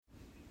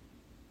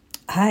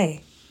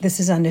Hi, this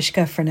is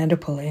Anushka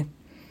Fernandopulle.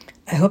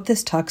 I hope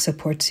this talk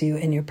supports you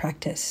in your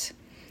practice.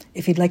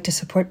 If you'd like to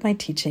support my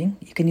teaching,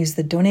 you can use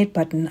the donate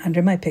button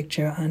under my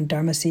picture on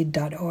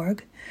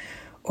dharmaseed.org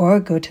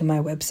or go to my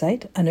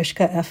website,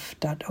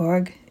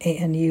 anushkaf.org,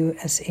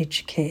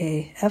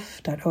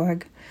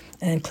 anushkaf.org,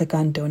 and click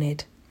on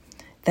donate.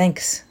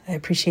 Thanks. I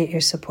appreciate your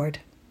support.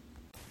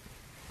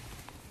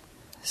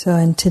 So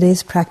in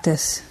today's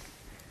practice,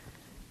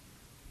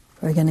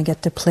 we're going to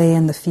get to play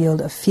in the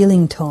field of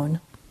feeling tone.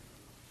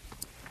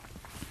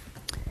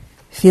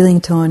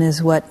 Feeling tone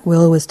is what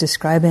Will was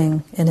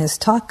describing in his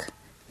talk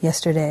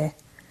yesterday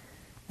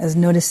as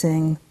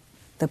noticing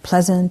the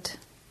pleasant,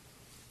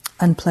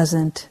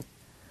 unpleasant,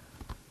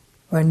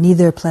 or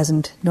neither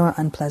pleasant nor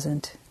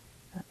unpleasant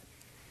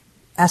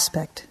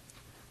aspect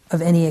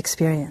of any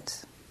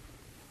experience.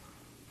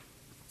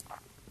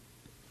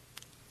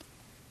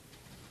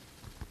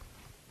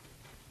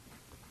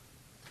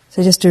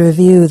 So just to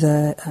review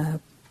the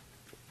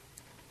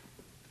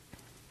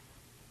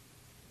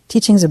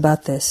teachings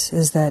about this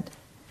is that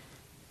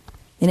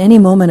in any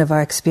moment of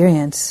our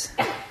experience,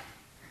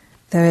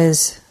 there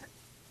is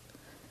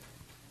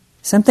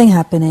something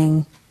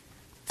happening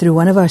through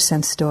one of our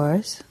sense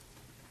doors,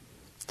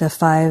 the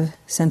 5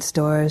 sense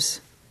doors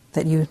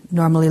that you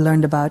normally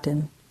learned about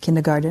in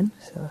kindergarten,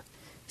 so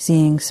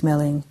seeing,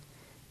 smelling,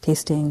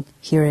 tasting,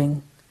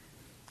 hearing,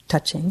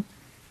 touching,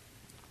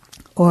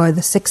 or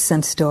the 6th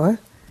sense door,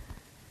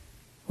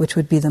 which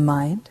would be the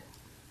mind.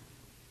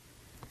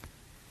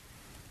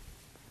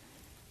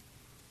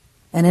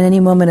 And in any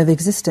moment of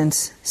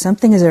existence,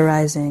 something is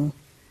arising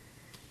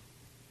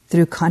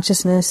through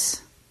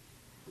consciousness,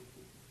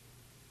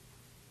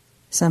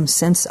 some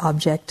sense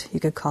object, you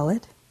could call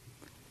it,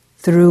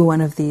 through one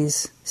of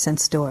these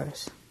sense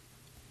doors.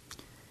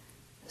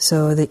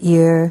 So the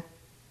ear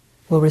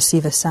will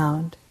receive a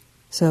sound.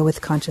 So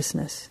with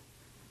consciousness,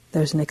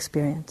 there's an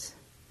experience.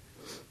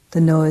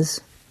 The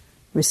nose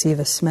receive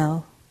a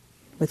smell.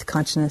 With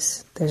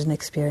consciousness, there's an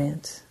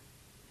experience.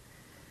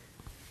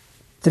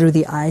 Through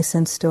the eye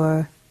sense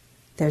door,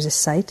 there's a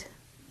sight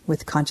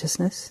with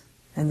consciousness,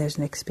 and there's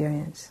an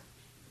experience.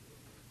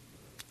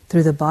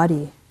 Through the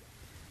body,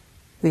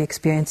 we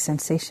experience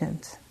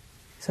sensations.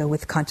 So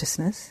with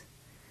consciousness,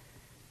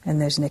 and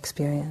there's an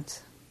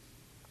experience.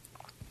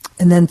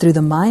 And then through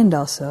the mind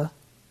also,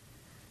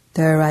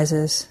 there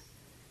arises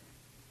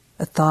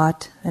a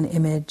thought, an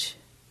image,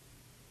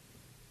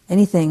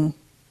 anything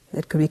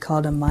that could be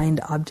called a mind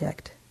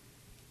object.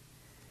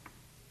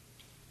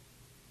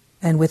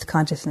 And with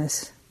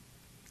consciousness,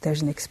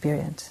 there's an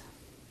experience.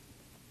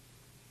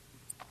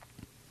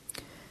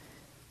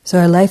 So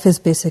our life is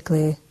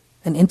basically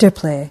an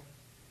interplay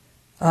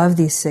of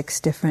these 6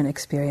 different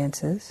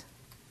experiences,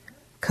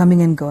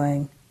 coming and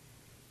going,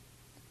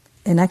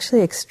 in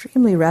actually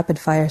extremely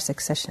rapid-fire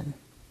succession.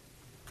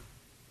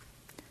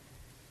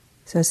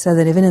 So it's said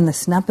that even in the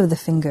snap of the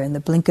finger, in the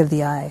blink of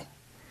the eye,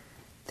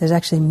 there's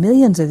actually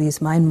millions of these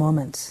mind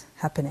moments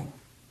happening.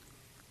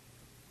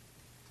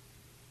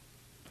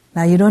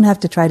 Now you don't have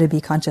to try to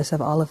be conscious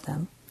of all of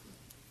them.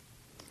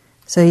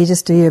 So you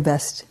just do your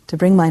best to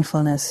bring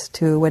mindfulness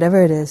to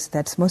whatever it is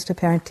that's most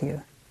apparent to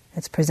you,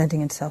 that's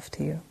presenting itself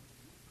to you.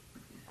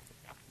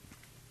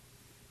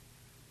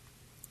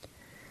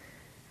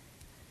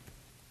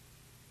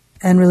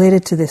 And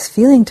related to this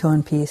feeling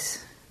tone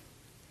piece,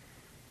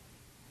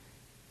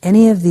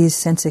 any of these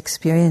sense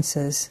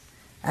experiences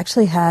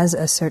actually has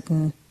a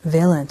certain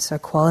valence or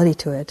quality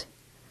to it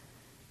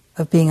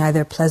of being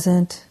either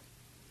pleasant,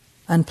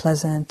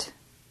 unpleasant,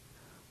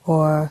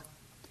 or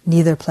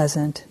neither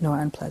pleasant nor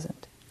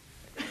unpleasant.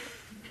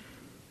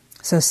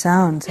 So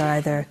sounds are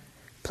either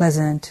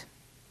pleasant,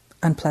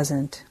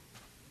 unpleasant,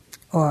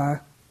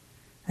 or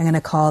I'm going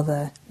to call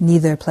the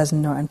neither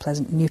pleasant nor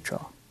unpleasant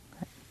neutral.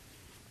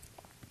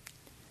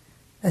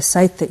 A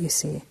sight that you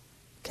see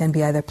can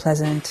be either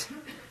pleasant,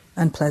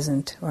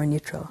 unpleasant, or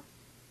neutral.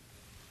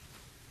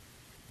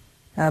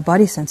 A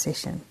body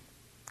sensation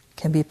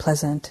can be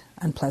pleasant,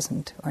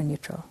 unpleasant, or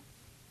neutral,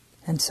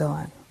 and so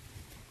on.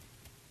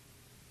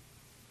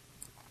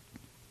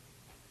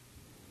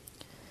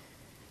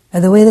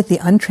 And the way that the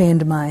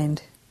untrained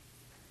mind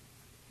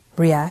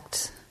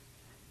reacts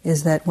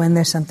is that when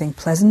there's something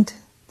pleasant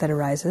that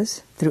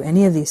arises through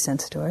any of these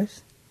sense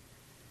doors,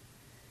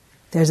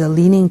 there's a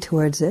leaning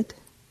towards it,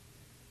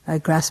 a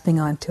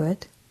grasping onto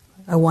it,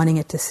 a wanting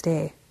it to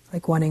stay,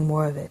 like wanting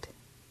more of it.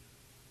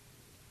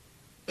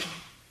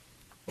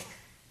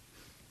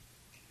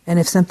 And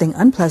if something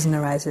unpleasant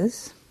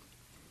arises,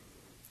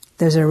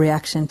 there's a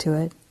reaction to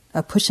it,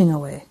 a pushing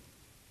away,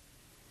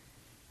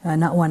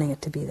 not wanting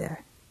it to be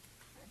there.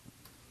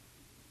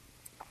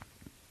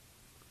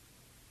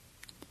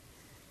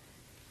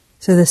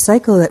 So the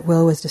cycle that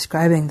Will was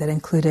describing that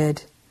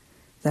included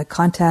the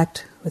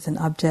contact with an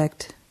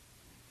object,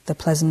 the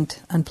pleasant,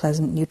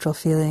 unpleasant, neutral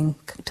feeling,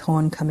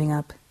 tone coming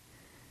up,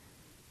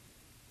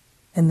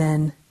 and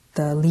then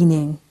the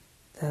leaning,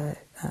 the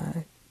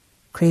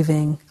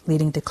craving,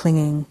 leading to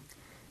clinging,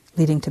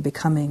 leading to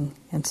becoming,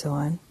 and so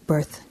on,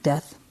 birth,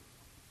 death.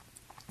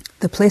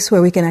 The place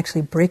where we can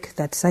actually break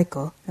that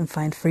cycle and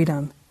find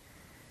freedom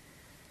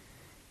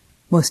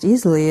most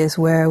easily is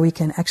where we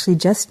can actually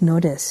just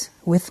notice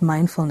with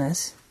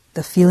mindfulness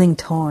the feeling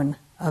tone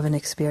of an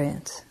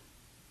experience.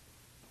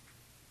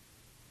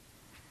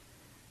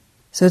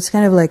 So it's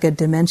kind of like a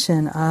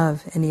dimension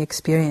of any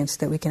experience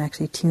that we can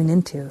actually tune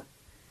into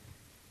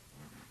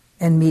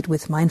and meet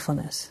with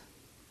mindfulness.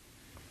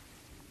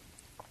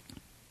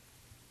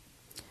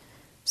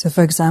 So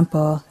for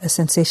example, a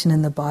sensation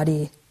in the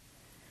body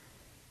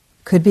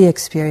could be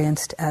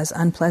experienced as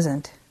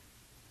unpleasant.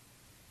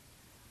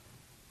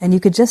 And you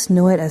could just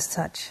know it as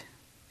such.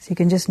 So you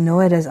can just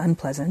know it as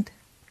unpleasant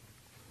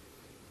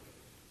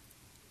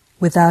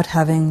without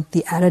having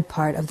the added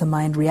part of the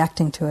mind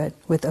reacting to it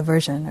with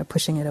aversion or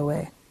pushing it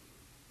away.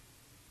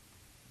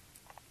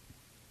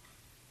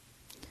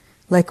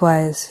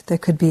 Likewise, there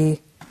could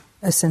be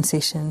a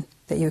sensation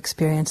that you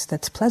experience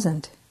that's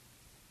pleasant.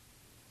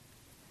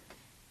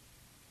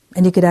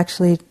 And you could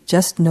actually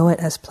just know it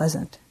as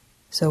pleasant.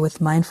 So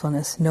with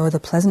mindfulness, know the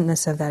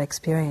pleasantness of that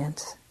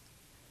experience,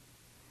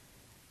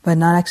 but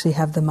not actually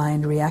have the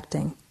mind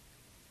reacting,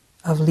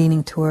 of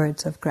leaning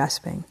towards, of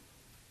grasping.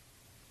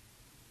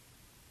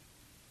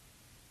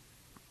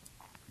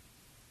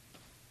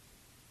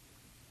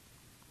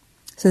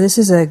 So this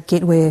is a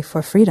gateway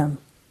for freedom.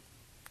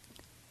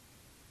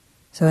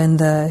 So in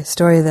the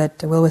story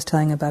that Will was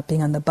telling about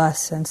being on the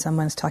bus and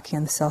someone's talking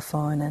on the cell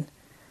phone, and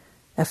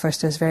at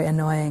first it was very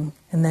annoying,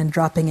 and then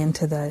dropping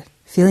into the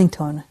feeling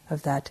tone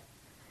of that,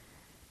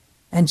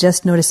 and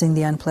just noticing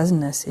the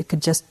unpleasantness, it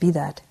could just be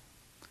that.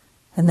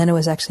 And then it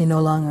was actually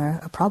no longer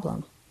a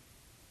problem.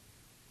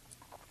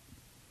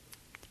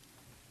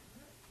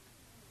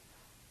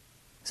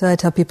 So I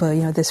tell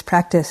people, this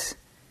practice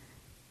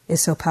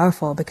is so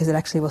powerful because it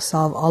actually will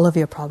solve all of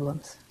your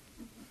problems.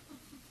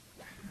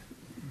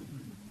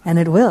 And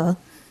it will,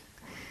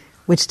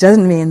 which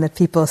doesn't mean that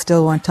people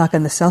still won't talk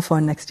on the cell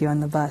phone next to you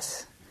on the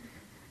bus.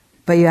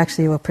 But you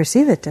actually will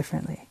perceive it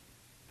differently.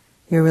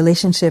 Your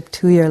relationship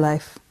to your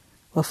life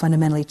will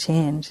fundamentally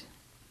change,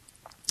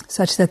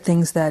 such that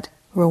things that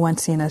were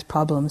once seen as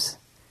problems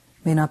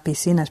may not be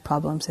seen as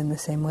problems in the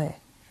same way.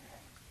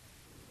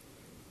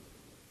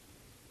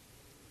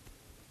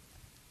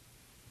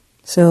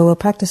 So we'll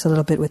practice a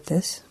little bit with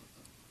this.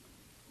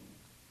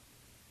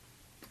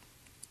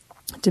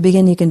 To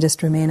begin, you can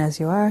just remain as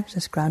you are,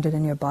 just grounded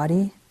in your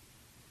body.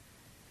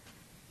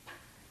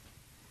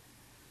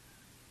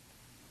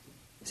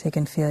 So you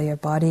can feel your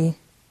body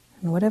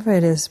and whatever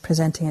it is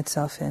presenting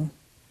itself in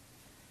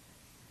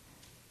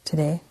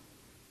today.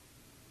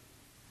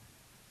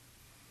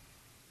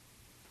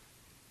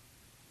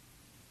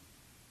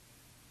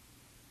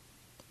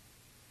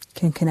 You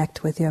can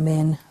connect with your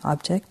main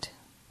object,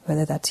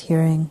 whether that's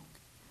hearing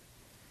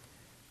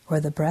or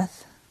the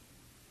breath.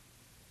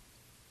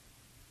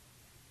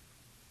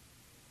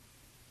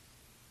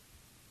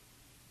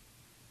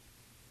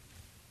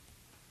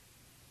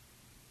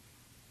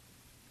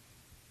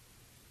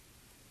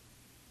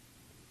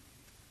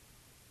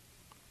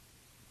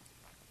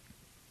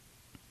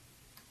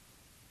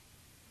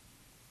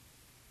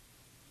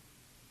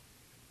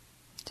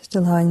 Just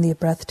allowing the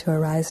breath to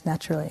arise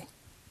naturally.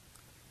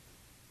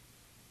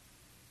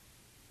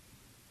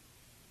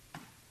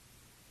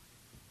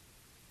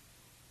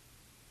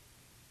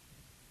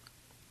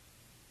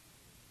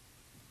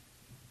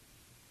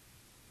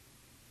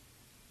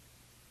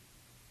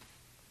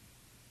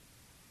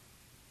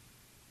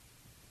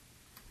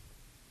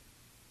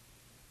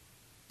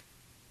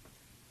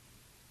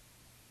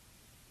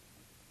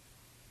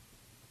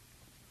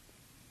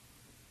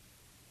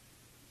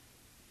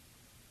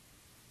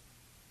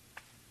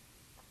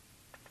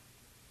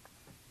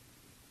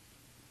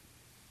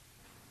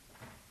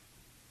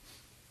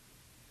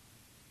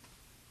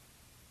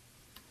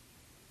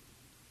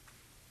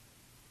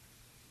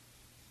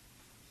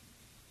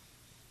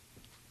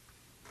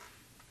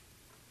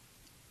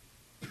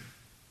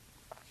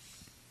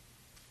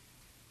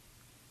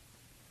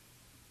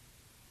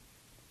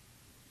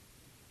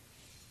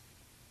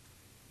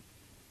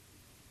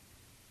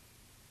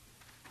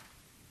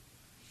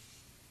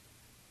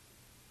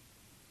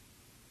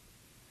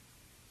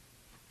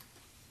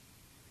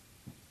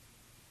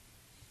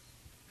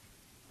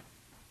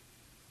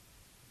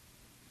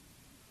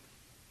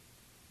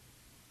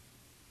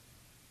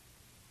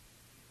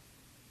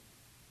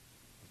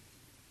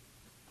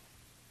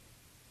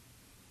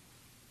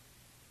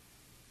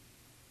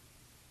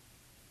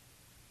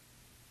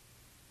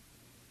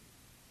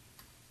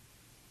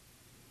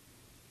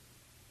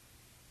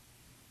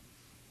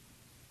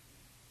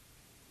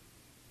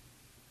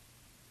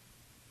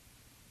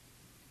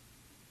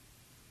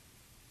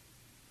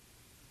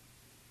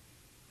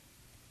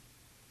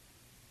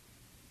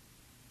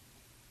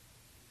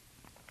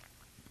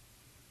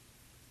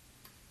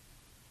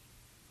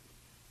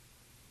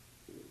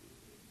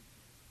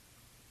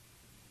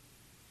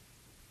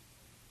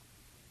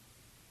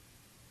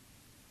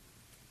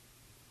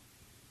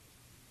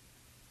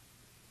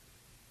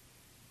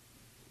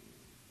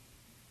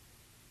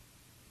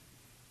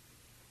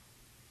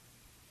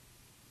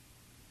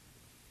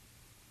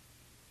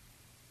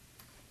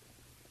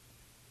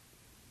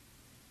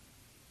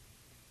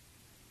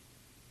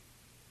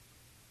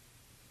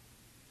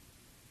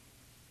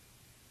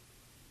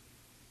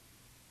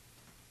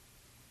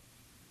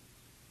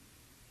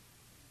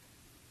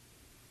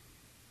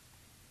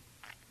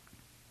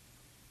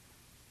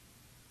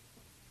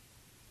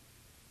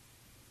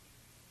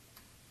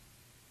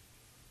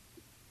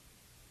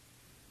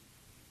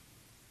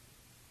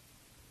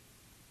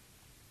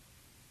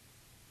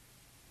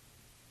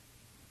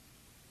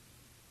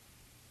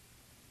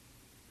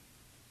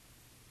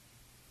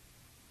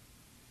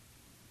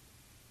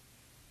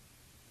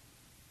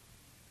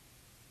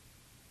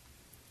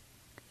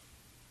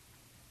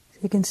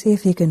 You can see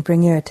if you can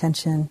bring your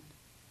attention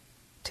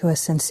to a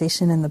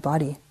sensation in the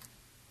body.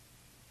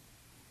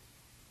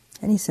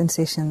 Any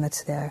sensation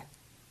that's there.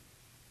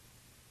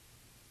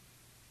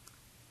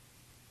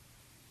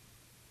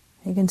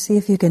 You can see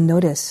if you can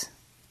notice,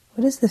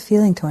 what is the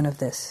feeling tone of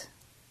this?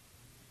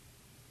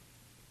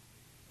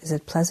 Is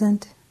it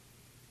pleasant?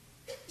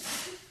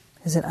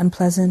 Is it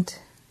unpleasant?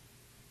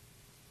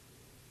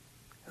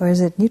 Or is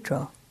it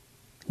neutral?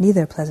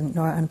 Neither pleasant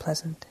nor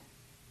unpleasant.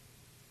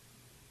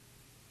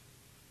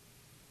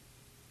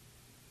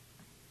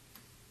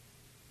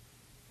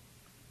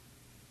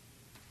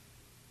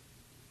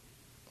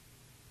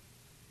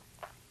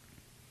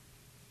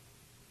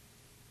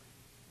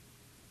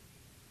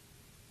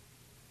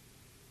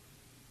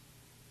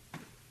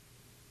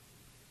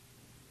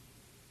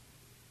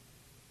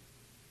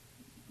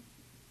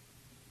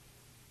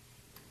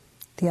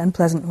 The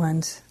unpleasant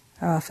ones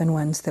are often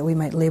ones that we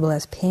might label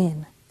as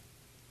pain,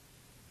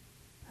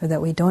 or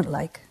that we don't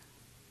like,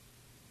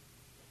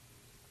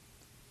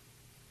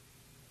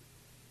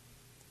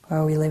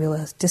 or we label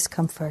as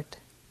discomfort.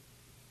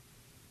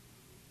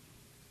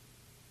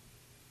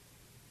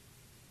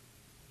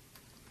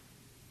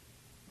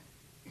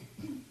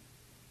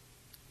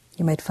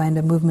 You might find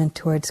a movement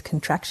towards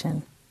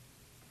contraction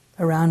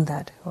around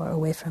that or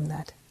away from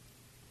that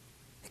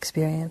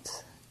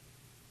experience.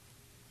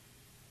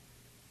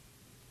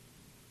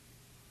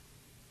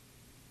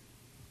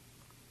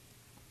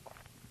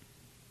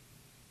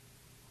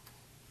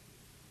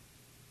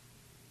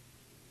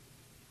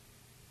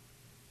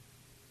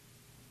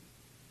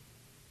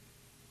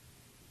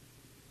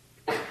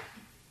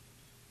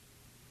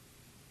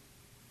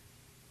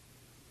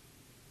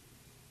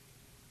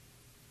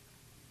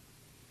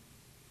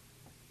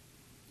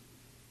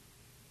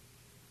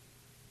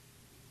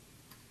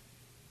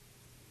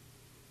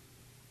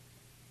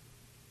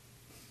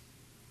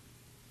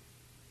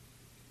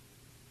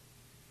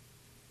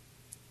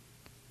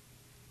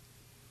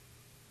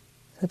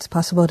 So it's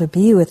possible to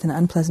be with an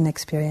unpleasant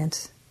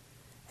experience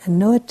and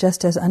know it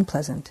just as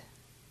unpleasant.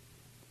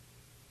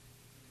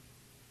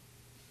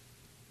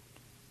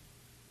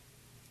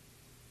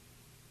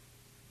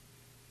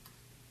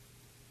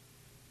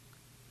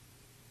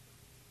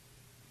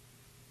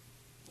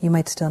 You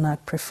might still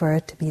not prefer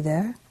it to be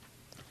there.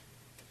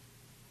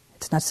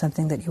 It's not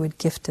something that you would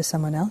gift to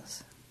someone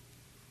else.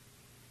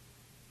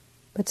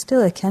 But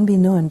still, it can be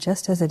known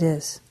just as it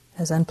is,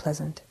 as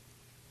unpleasant.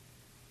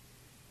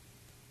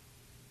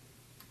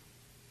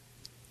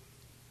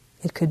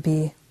 It could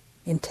be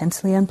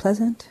intensely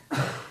unpleasant,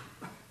 or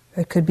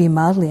it could be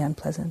mildly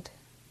unpleasant.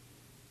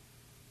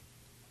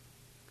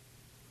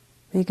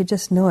 But you could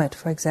just know it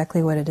for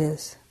exactly what it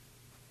is.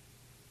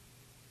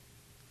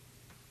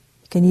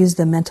 You can use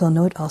the mental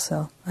note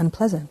also,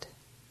 unpleasant,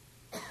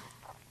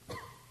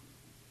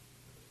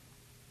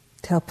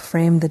 to help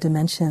frame the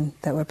dimension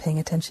that we're paying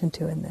attention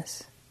to in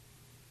this.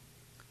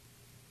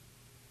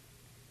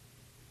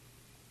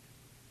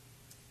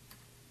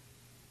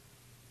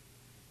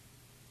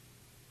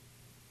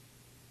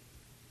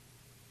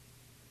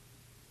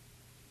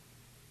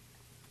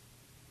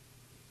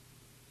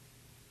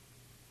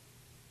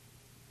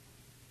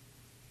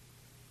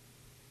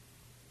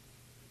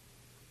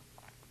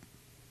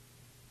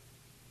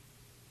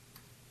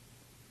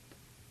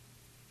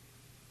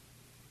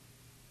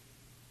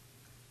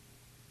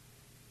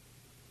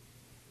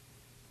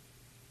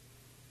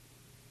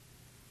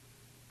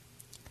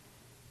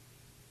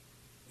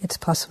 It's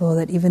possible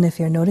that even if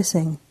you're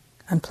noticing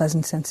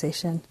unpleasant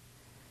sensation,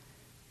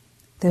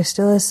 there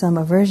still is some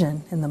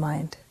aversion in the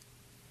mind.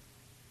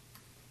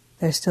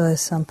 There still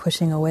is some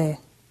pushing away,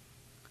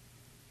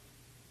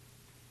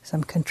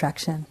 some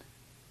contraction.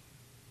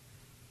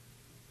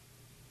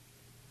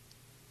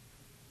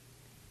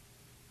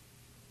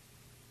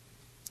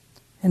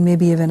 And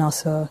maybe even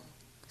also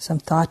some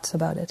thoughts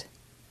about it.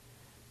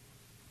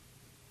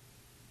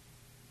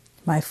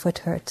 My foot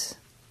hurts.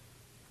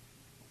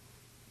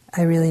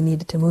 I really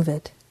needed to move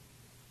it.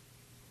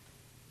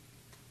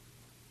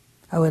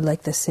 I would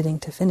like this sitting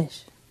to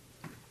finish.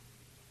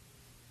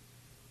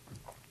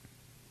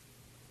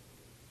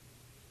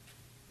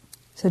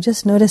 So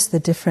just notice the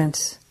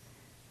difference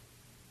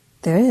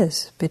there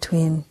is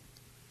between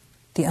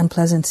the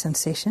unpleasant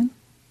sensation,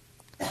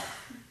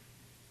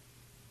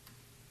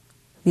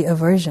 the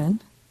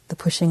aversion, the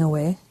pushing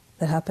away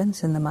that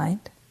happens in the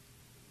mind,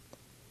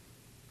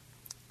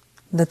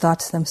 the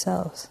thoughts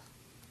themselves.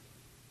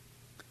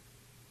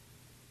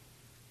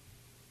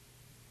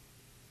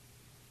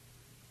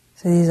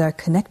 So these are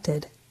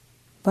connected,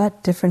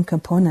 but different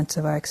components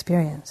of our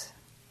experience.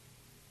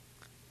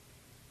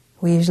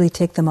 We usually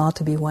take them all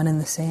to be one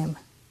and the same.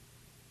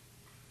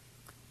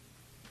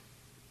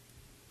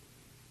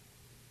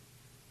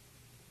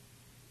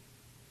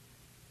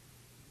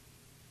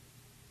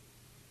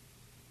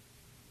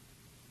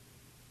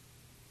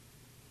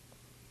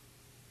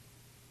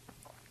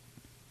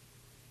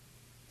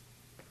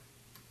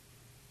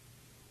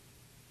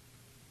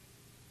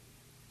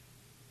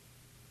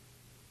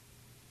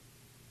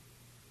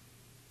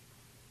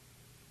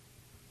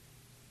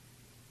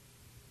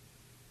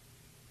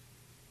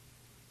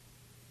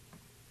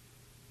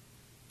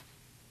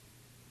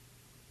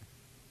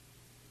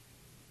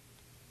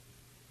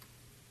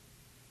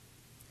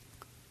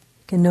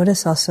 can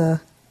notice also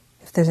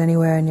if there's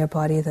anywhere in your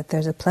body that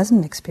there's a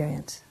pleasant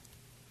experience.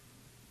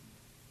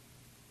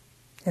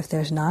 If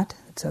there's not,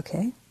 it's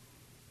okay.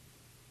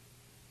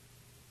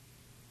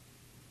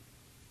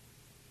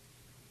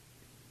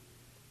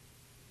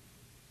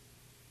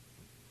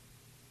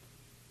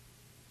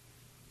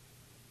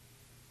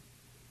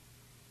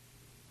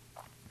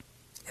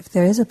 If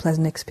there is a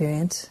pleasant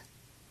experience,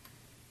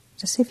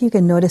 just see if you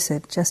can notice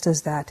it just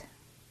as that.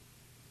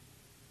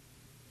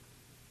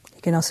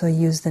 You can also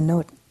use the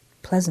note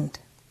pleasant.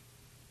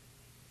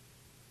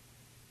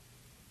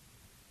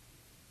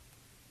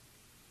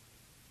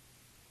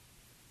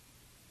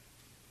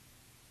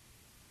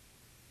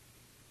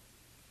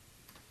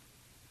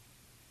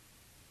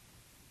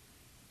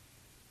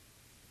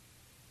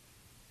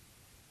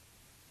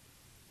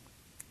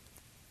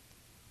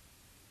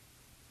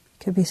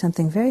 It could be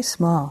something very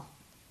small.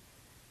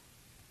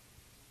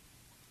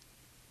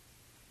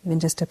 Even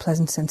just a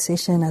pleasant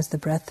sensation as the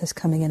breath is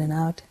coming in and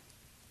out.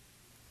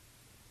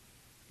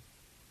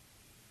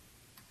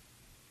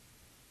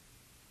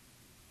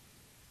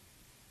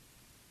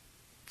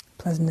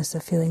 Pleasantness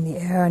of feeling the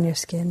air on your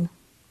skin.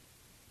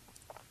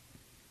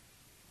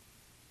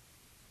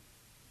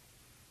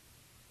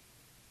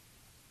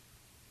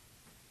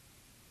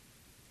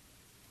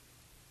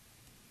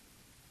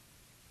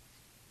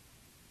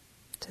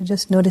 So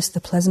just notice the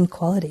pleasant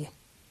quality.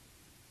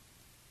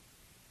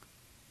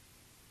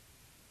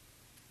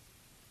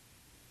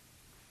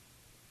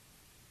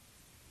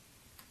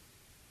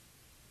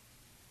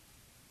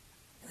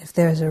 If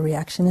there is a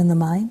reaction in the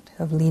mind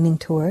of leaning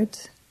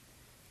towards,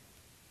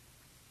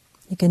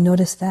 you can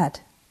notice that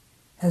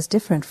as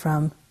different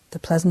from the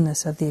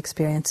pleasantness of the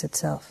experience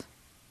itself.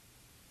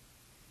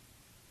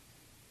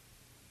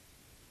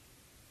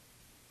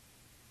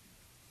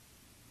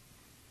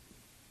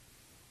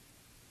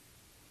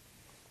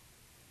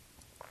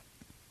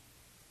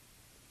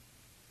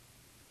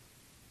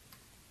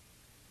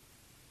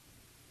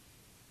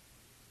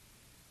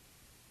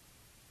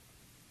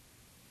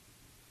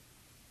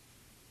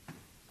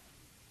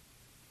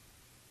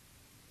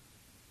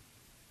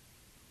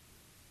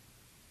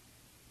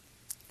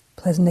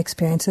 Pleasant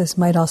experiences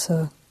might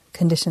also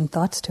condition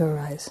thoughts to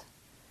arise.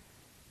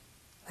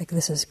 Like,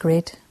 this is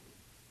great.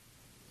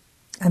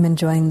 I'm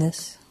enjoying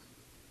this.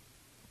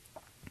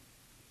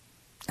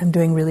 I'm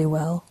doing really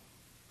well.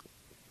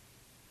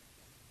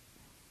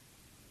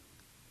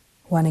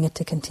 Wanting it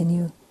to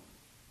continue.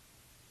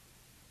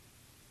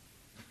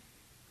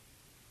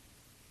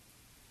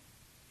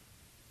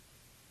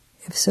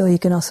 If so, you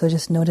can also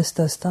just notice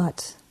those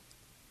thoughts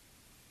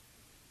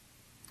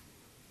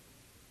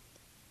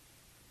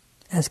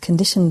as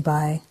conditioned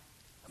by,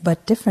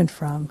 but different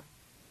from,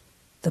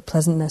 the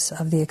pleasantness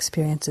of the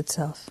experience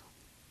itself.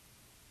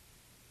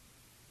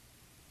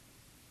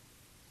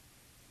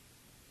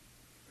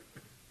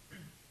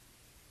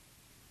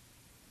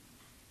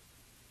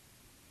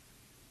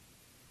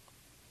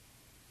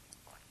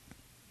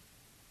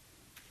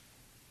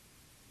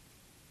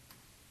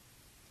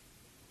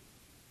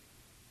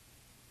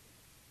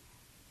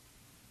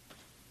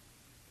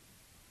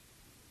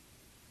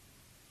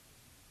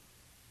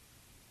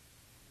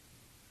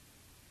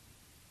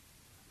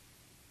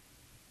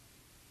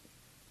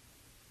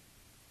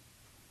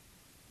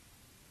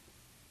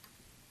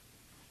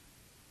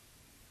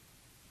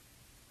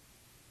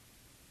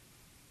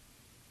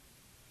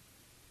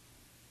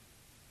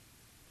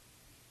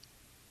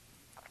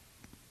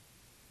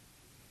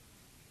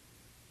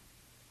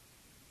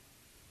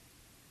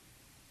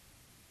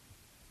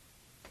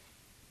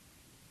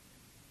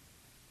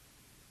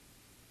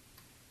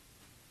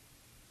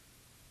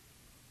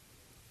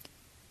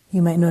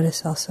 You might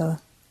notice also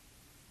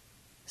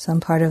some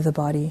part of the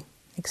body,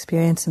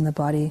 experience in the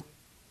body,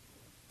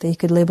 that you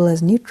could label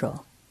as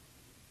neutral.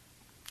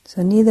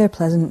 So neither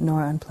pleasant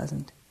nor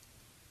unpleasant.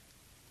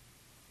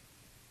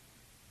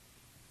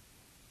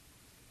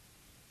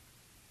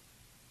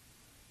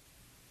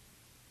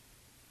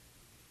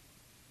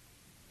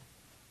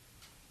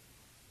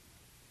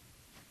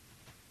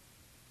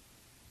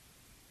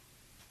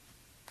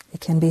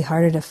 It can be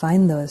harder to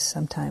find those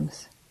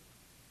sometimes,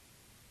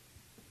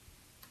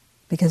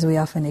 because we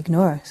often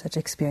ignore such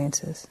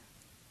experiences.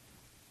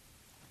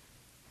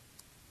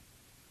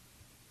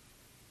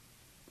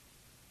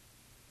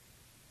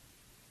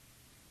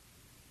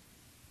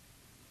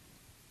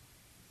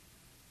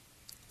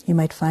 You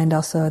might find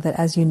also that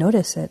as you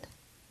notice it,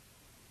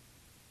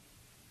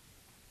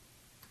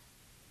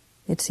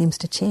 it seems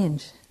to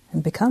change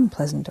and become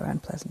pleasant or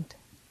unpleasant.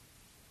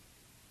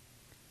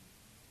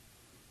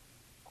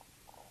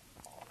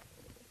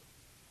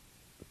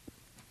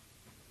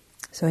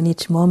 So in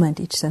each moment,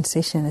 each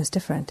sensation is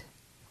different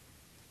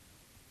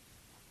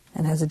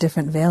and has a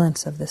different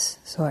valence of this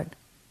sort.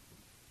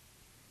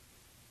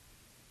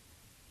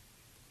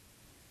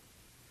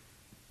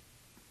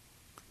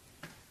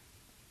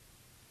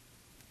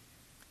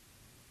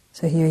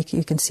 So here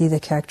you can see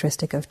the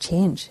characteristic of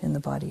change in the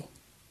body.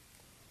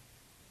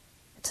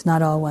 It's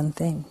not all one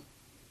thing.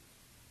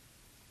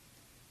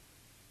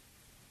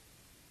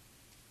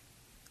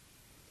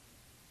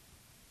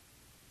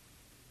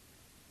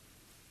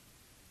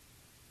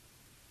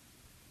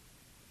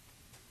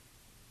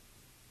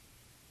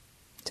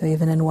 So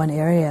even in one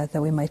area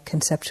that we might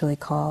conceptually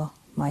call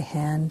my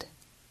hand,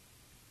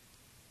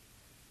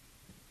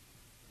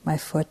 my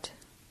foot,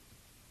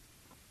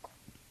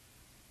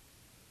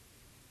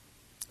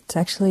 it's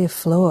actually a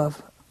flow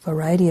of a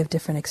variety of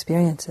different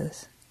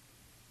experiences.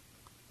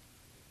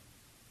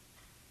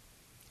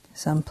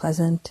 Some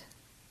pleasant,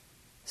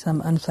 some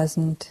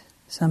unpleasant,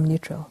 some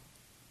neutral.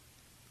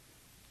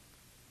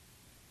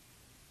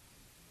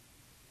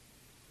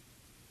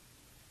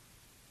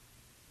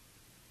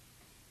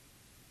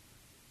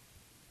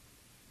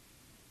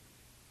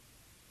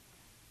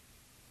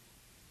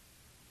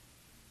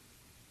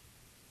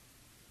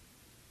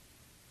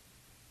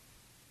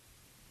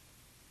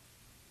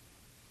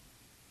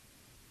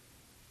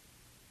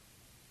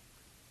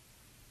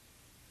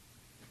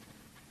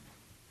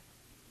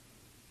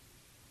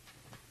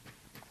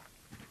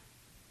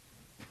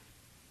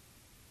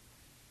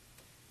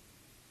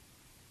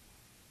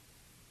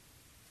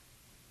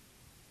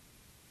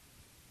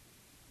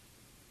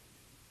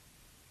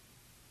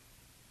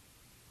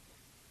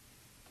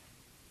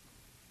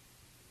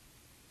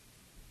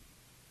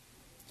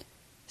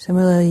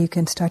 Similarly, you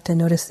can start to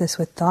notice this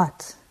with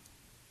thoughts.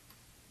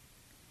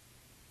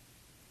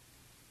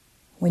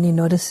 When you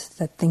notice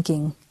that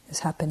thinking is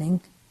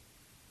happening,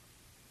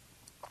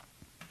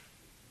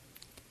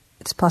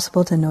 it's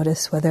possible to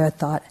notice whether a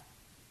thought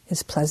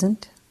is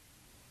pleasant,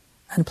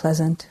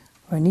 unpleasant,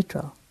 or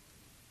neutral.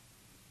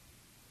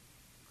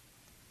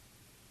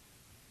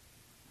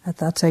 Our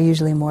thoughts are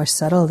usually more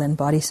subtle than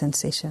body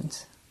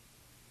sensations.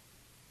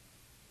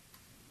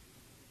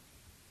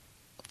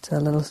 It's a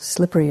little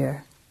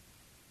slipperier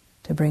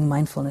to bring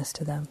mindfulness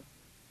to them.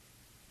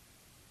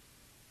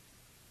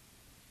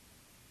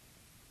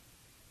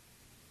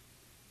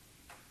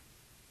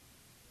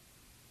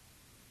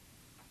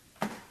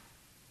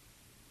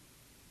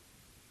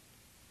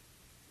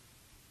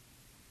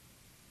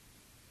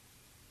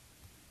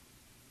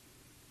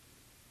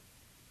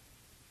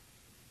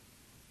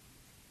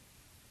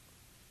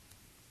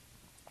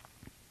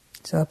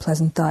 So a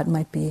pleasant thought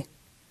might be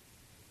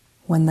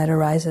one that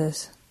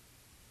arises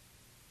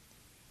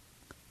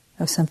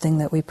of something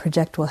that we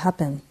project will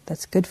happen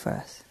that's good for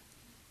us.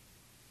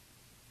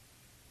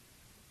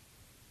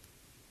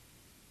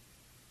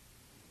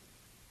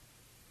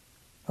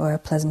 Or a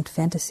pleasant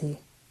fantasy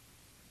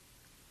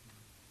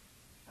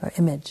or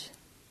image.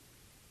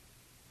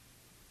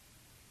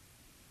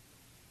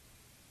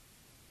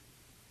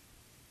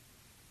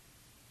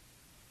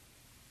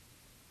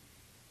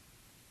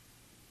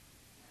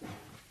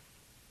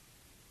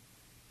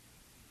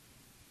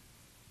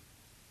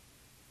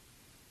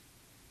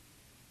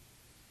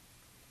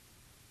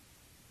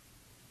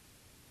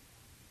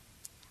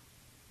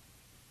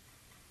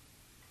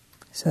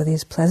 So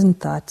these pleasant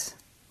thoughts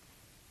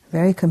are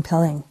very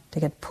compelling to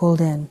get pulled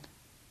in,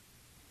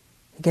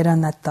 to get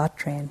on that thought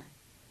train,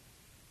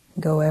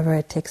 and go wherever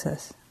it takes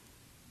us.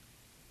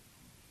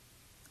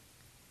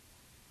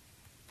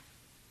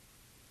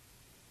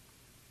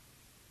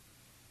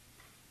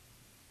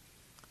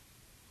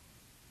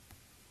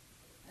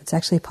 It's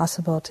actually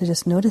possible to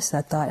just notice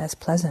that thought as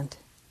pleasant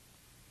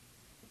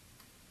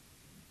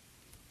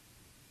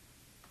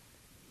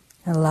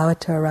and allow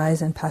it to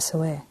arise and pass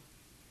away,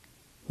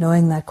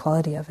 knowing that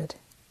quality of it.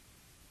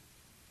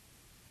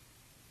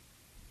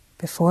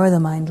 Before the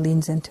mind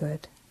leans into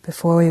it,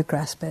 before we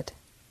grasp it,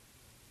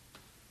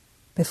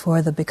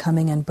 before the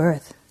becoming and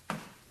birth,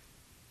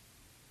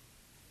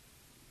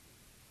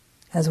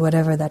 as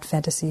whatever that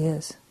fantasy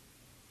is.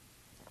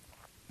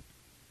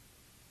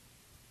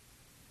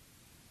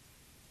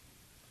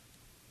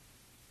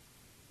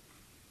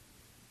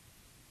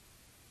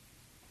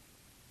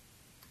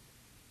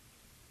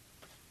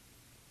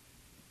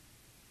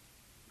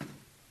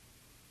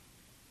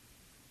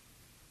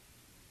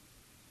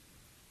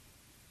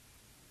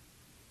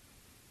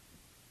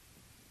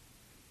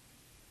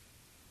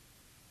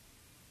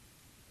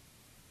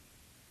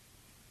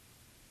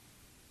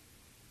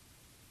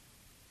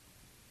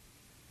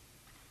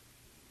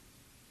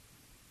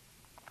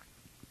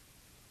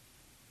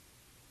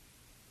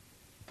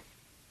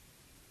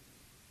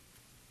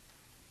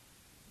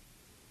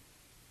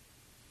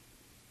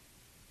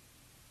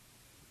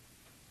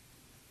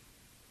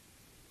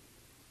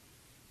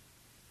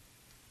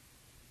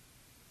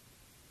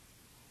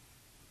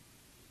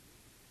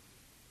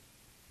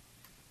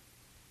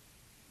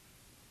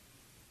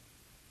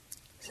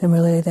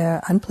 Similarly, there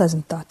are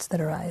unpleasant thoughts that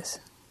arise.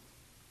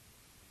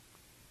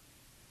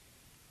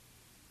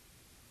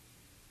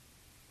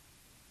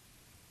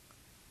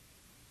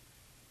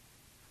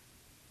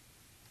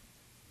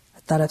 A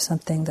thought of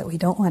something that we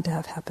don't want to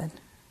have happen.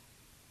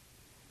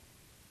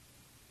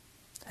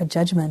 A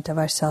judgment of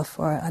ourself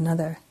or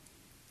another.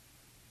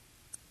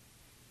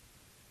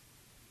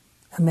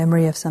 A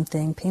memory of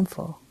something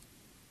painful.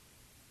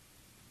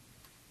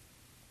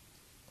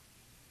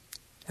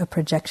 A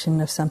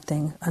projection of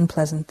something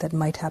unpleasant that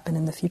might happen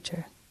in the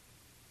future.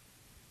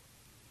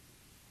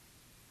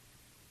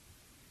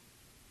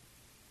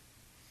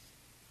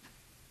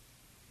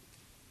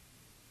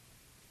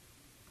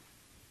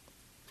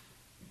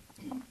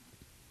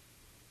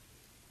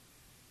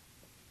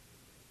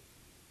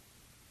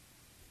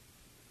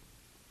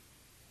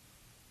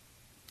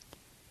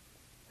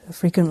 So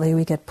frequently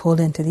we get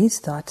pulled into these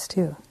thoughts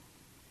too.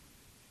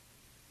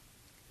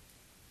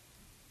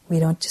 We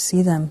don't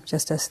see them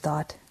just as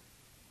thought.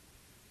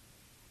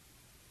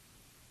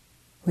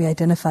 We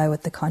identify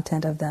with the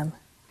content of them.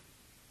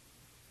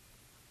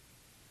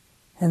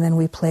 And then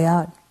we play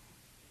out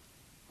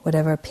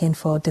whatever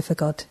painful,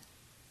 difficult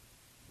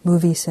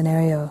movie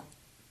scenario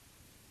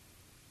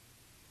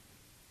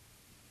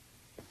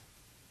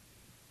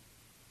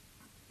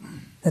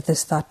that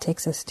this thought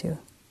takes us to.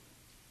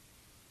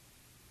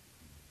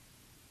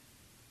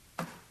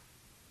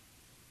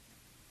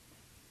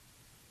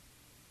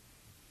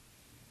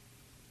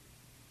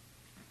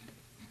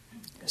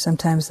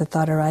 Sometimes the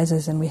thought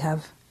arises and we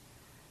have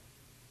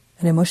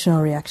an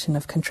emotional reaction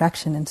of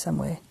contraction in some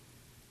way.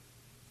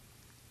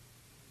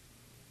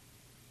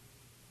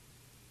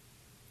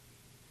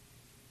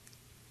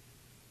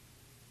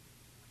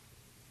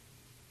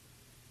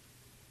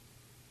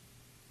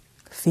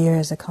 Fear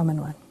is a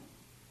common one.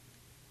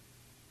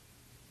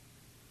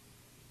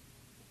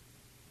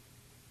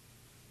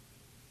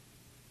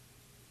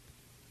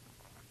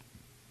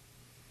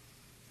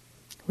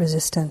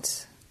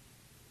 Resistance,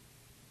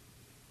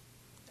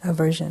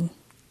 aversion.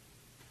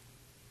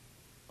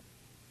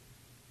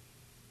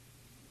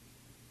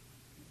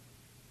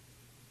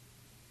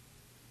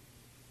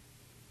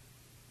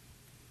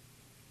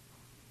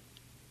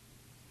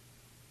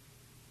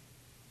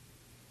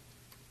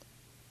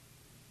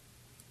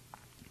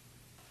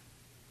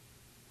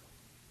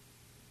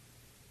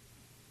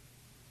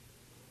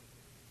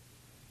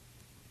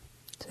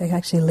 So I can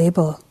actually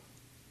label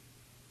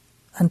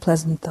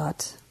unpleasant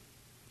thoughts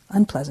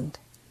unpleasant.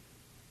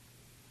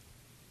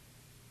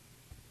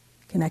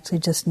 You can actually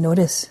just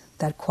notice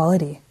that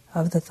quality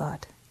of the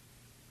thought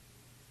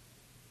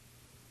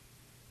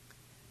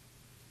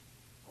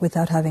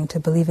without having to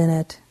believe in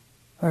it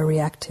or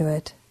react to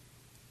it.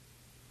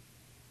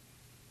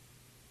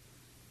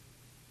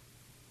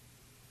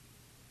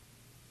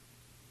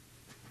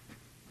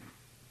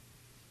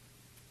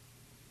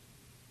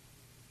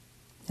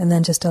 And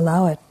then just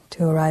allow it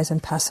to arise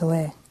and pass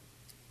away,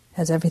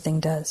 as everything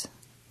does.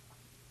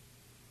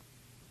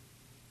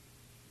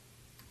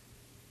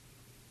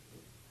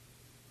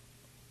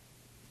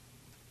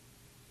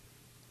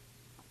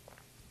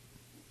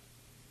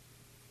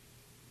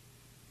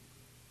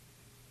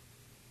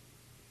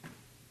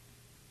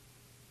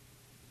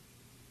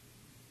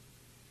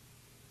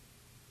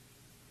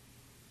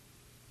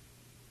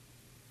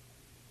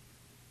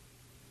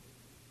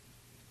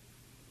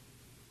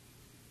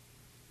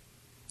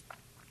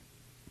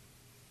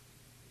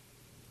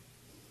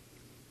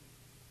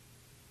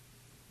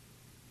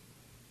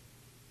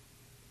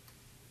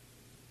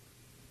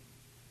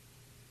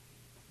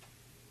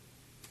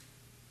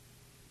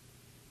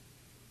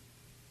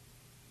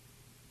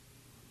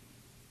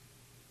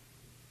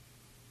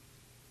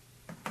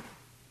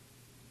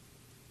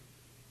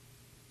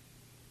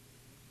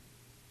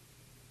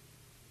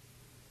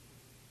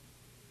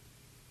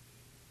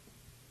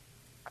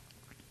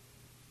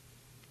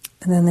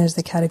 And then there's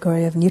the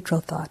category of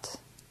neutral thoughts.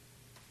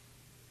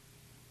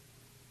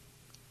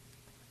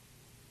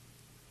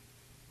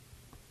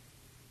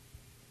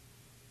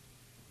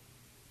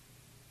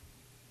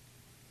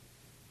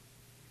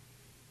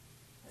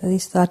 So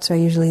these thoughts are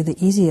usually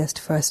the easiest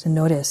for us to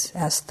notice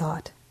as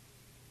thought,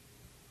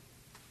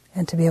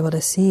 and to be able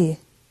to see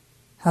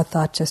how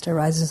thought just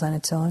arises on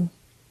its own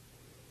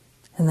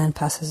and then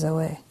passes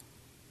away.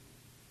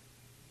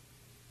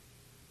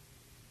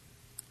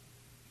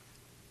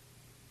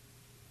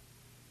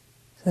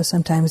 So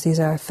sometimes these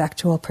are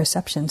factual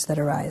perceptions that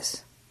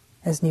arise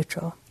as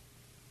neutral.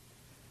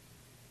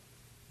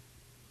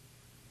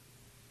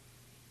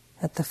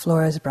 That the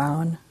floor is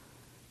brown,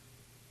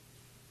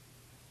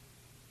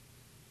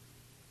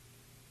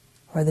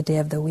 or the day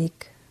of the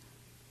week,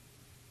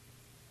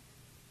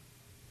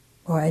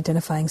 or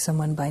identifying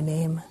someone by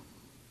name.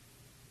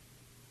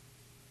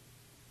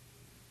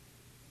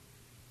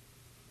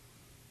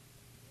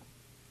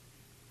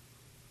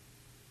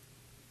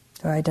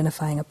 Or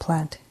identifying a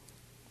plant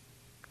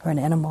or an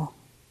animal.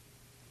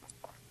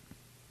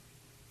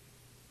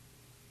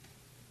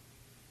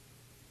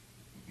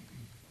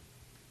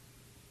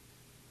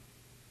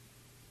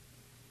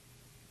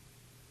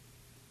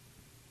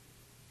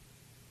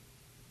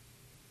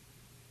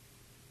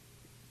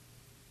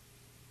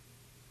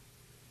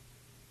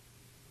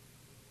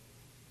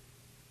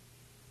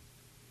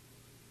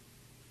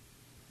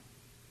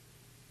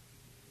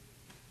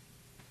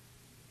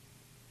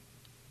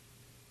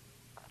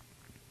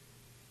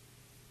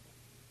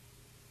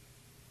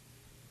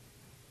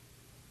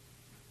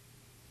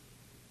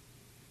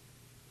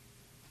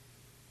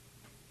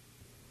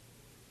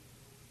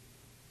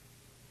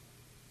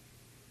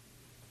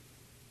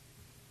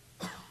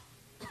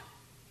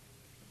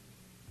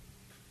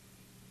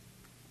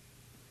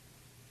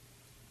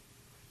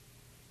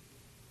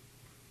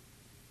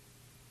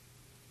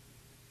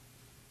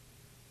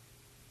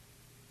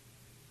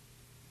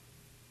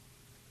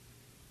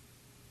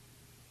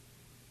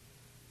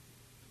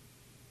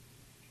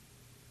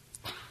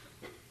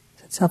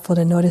 It's helpful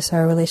to notice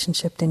our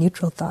relationship to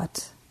neutral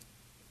thoughts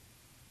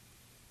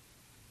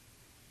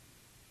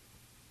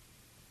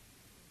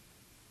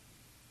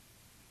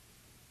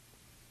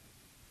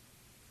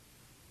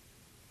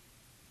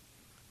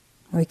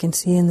can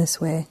see in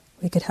this way,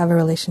 we could have a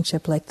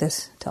relationship like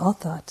this to all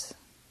thoughts.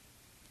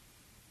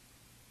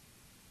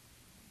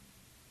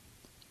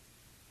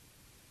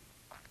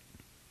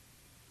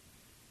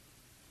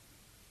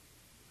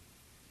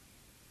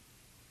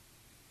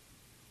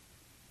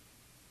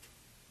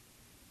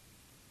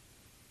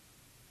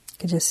 You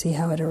could just see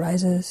how it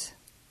arises,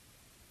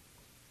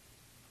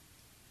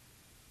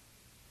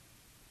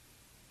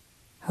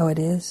 how it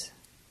is,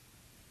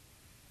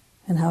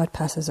 and how it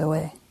passes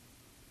away.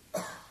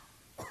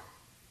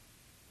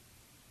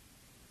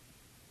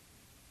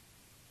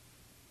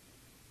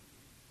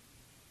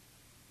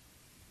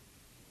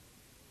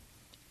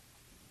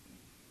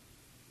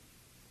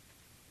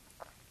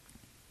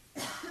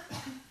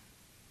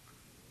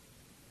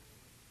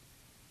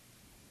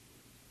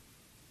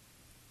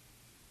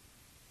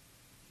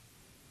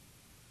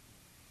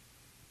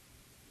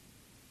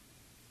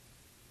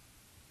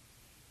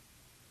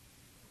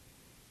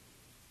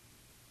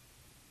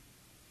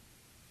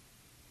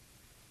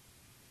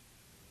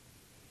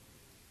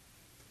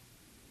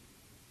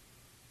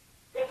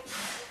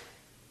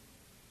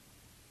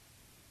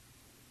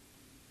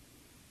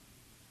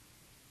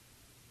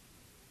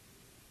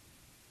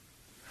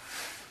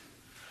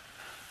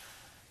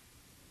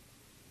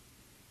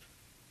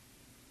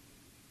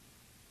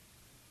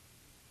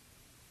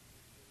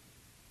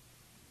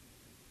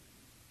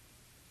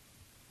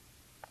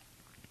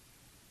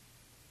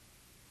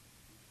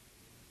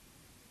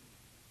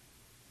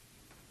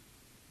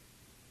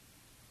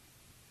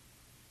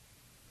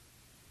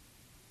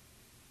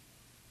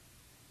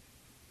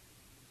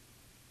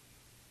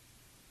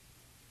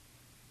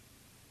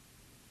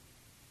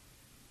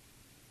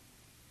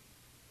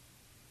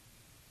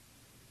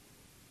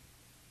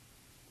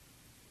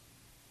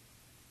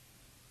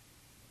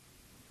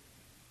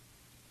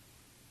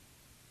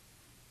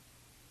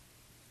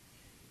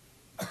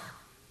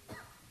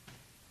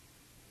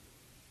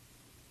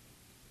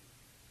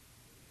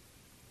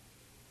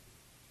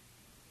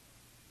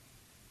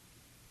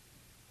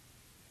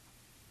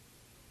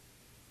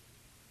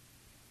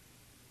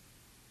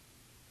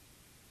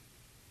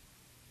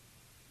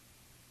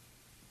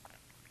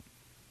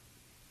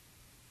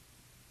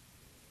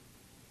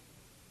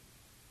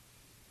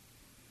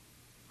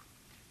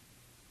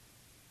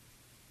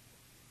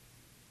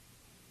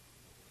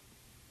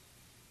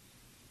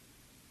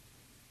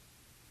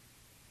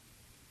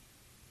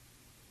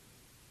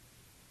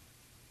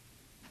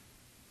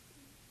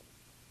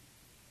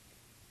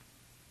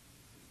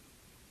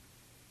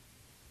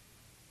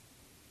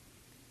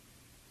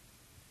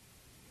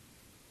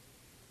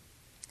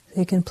 So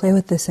you can play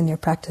with this in your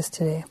practice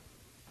today,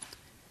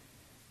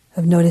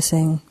 of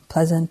noticing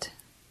pleasant,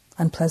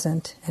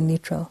 unpleasant, and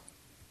neutral.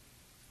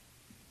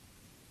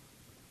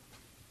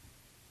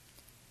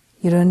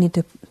 You don't need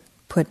to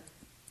put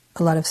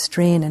a lot of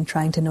strain in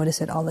trying to notice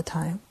it all the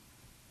time.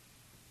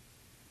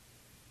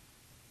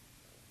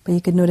 But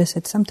you could notice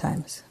it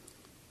sometimes.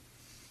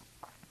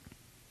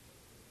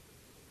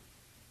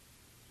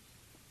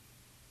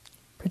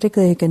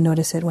 Particularly you can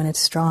notice it when it's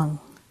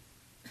strong.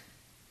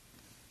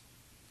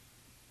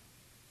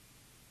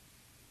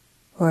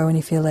 Or when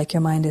you feel like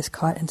your mind is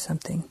caught in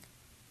something,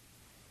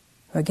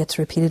 or gets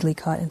repeatedly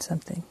caught in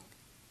something.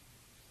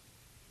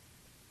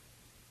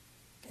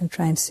 You can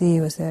try and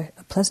see, was there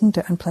a pleasant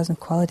or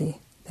unpleasant quality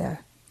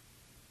there?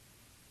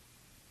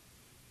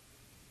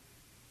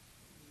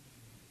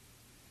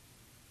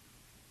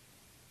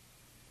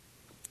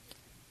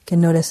 You can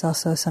notice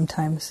also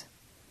sometimes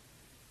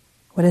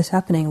what is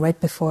happening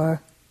right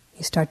before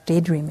you start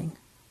daydreaming.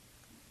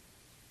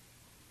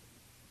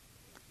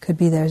 Could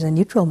be there's a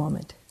neutral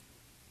moment.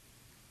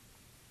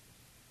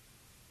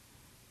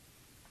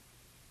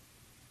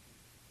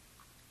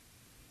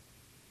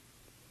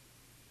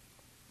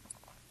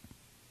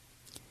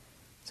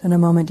 So in a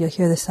moment you'll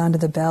hear the sound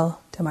of the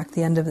bell to mark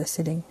the end of the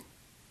sitting.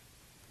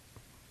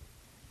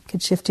 You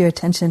could shift your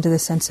attention to the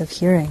sense of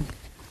hearing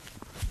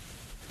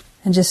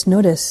and just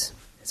notice,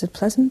 is it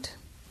pleasant,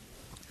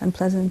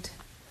 unpleasant,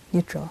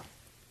 neutral?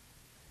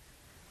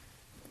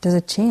 Does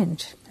it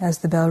change as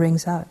the bell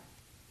rings out?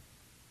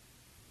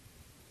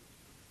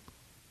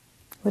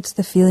 What's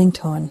the feeling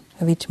tone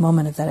of each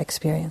moment of that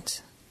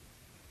experience?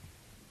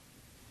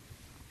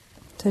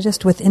 So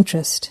just with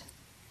interest,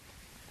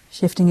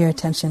 shifting your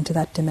attention to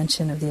that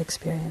dimension of the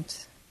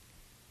experience.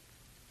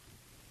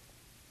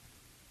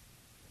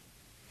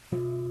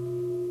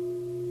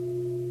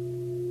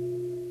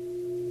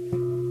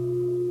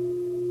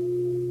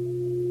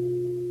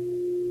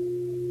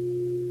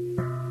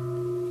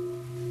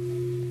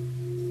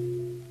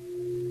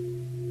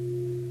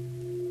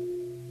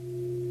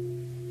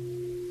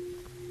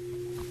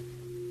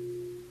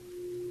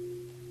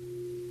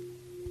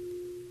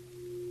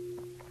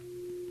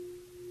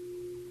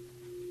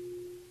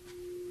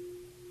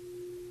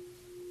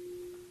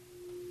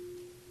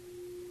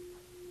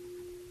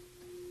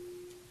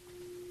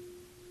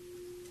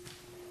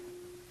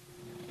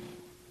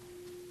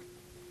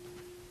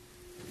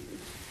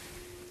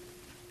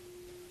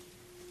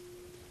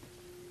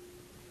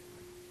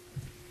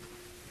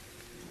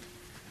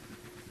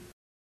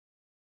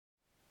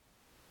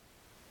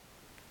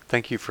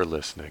 Thank you for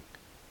listening.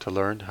 To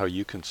learn how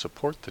you can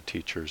support the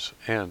teachers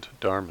and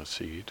Dharma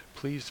Seed,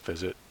 please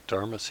visit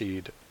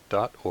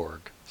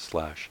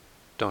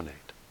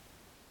dharmaseed.org/donate.